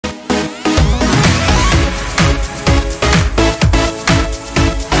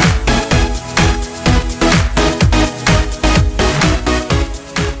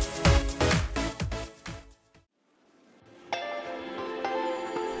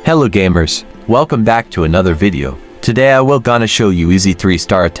Hello gamers, welcome back to another video. Today I will gonna show you easy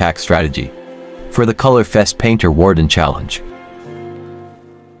 3-star attack strategy for the Color Fest Painter Warden challenge.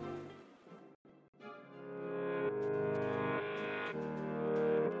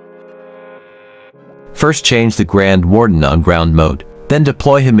 First change the Grand Warden on ground mode, then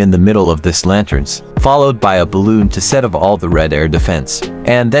deploy him in the middle of this lanterns, followed by a balloon to set off all the red air defense,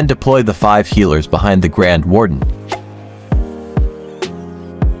 and then deploy the 5 healers behind the Grand Warden.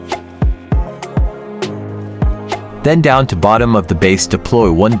 Then down to bottom of the base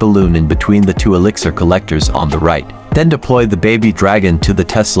deploy 1 balloon in between the 2 elixir collectors on the right, then deploy the baby dragon to the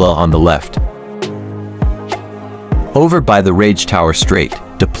Tesla on the left. Over by the Rage Tower straight,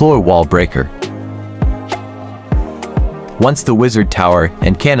 deploy Wall Breaker. Once the Wizard Tower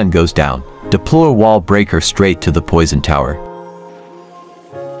and Cannon goes down, deploy Wall Breaker straight to the Poison Tower.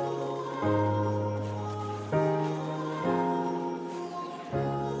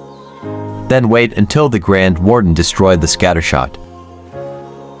 Then wait until the Grand Warden destroy the Scattershot.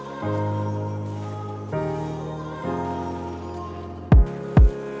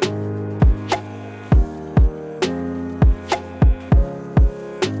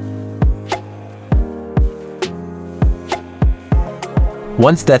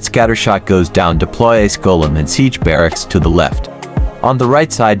 Once that Scattershot goes down, deploy Ace Golem and Siege Barracks to the left. On the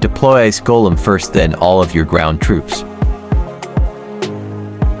right side, deploy Ace Golem first, then all of your ground troops.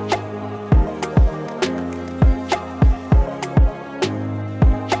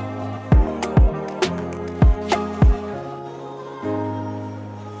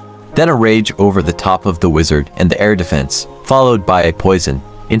 Then a Rage over the top of the Wizard and the air defense, followed by a Poison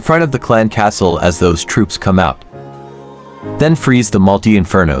in front of the clan castle as those troops come out. Then freeze the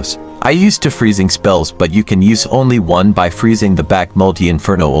multi-infernos. I used 2 freezing spells, but you can use only 1 by freezing the back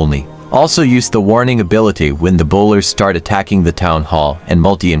multi-inferno only. Also use the warning ability when the bowlers start attacking the town hall and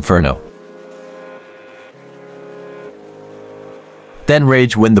multi-inferno. Then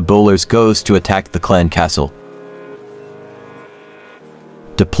Rage when the bowlers goes to attack the clan castle.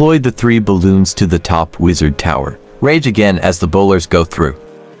 Deploy the 3 balloons to the top Wizard Tower. Rage again as the bowlers go through.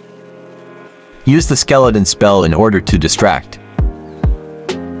 Use the skeleton spell in order to distract.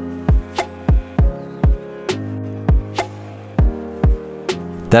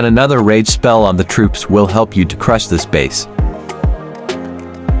 Then another Rage spell on the troops will help you to crush this base.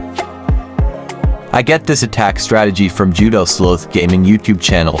 I get this attack strategy from judoslothgaming YouTube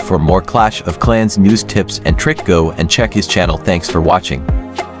channel. For more Clash of Clans news tips and trick, go and check his channel. Thanks for watching.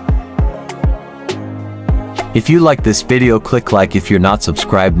 If you like this video, click like. If you're not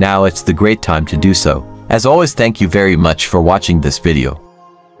subscribed now, it's the great time to do so. As always, thank you very much for watching this video.